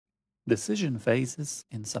Decision phases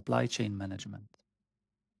in supply chain management.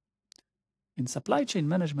 In supply chain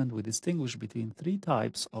management, we distinguish between three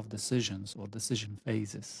types of decisions or decision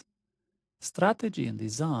phases. Strategy and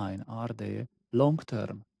design are the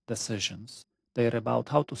long-term decisions. They're about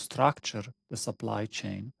how to structure the supply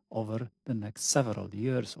chain over the next several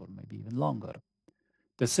years or maybe even longer.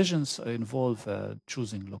 Decisions involve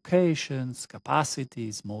choosing locations,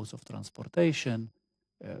 capacities, modes of transportation,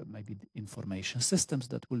 maybe information systems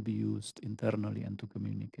that will be used internally and to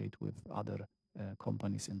communicate with other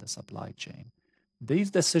companies in the supply chain.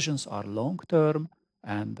 These decisions are long-term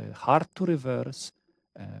and hard to reverse,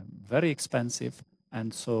 very expensive,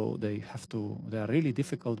 and so they are really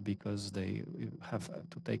difficult because they have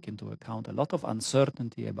to take into account a lot of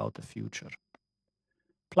uncertainty about the future.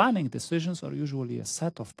 Planning decisions are usually a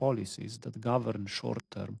set of policies that govern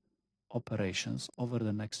short-term operations over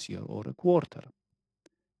the next year or a quarter.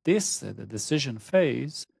 This, the decision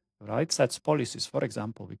phase, right, sets policies. For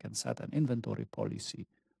example, we can set an inventory policy,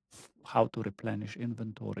 how to replenish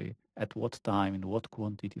inventory, at what time, in what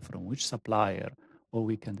quantity, from which supplier, or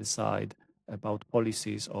we can decide about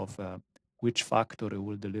policies of which factory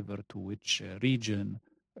will deliver to which region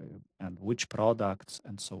and which products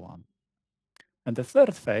and so on. And the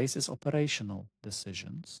third phase is operational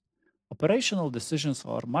decisions. Operational decisions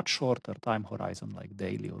are much shorter time horizon, like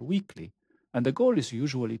daily or weekly. And the goal is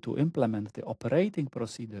usually to implement the operating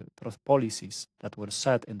policies that were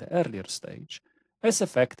set in the earlier stage as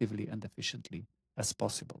effectively and efficiently as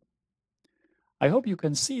possible. I hope you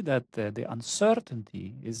can see that the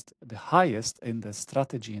uncertainty is the highest in the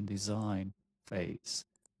strategy and design phase.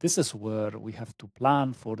 This is where we have to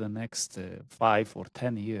plan for the next 5 or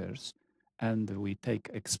 10 years, and we take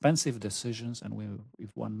expensive decisions, and if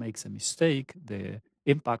one makes a mistake, the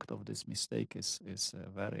impact of this mistake is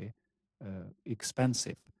very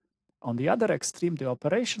expensive. On the other extreme, the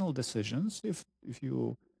operational decisions, if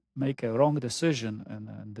you make a wrong decision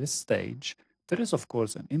in this stage, there is, of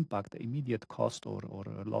course, an impact, immediate cost or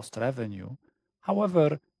lost revenue.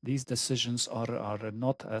 However, these decisions are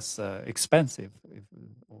not as expensive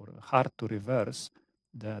or hard to reverse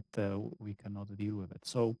that we cannot deal with it.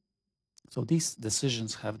 So these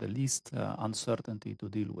decisions have the least uncertainty to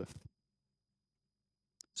deal with.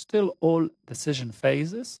 Still, all decision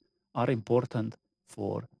phases are important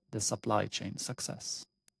for the supply chain success.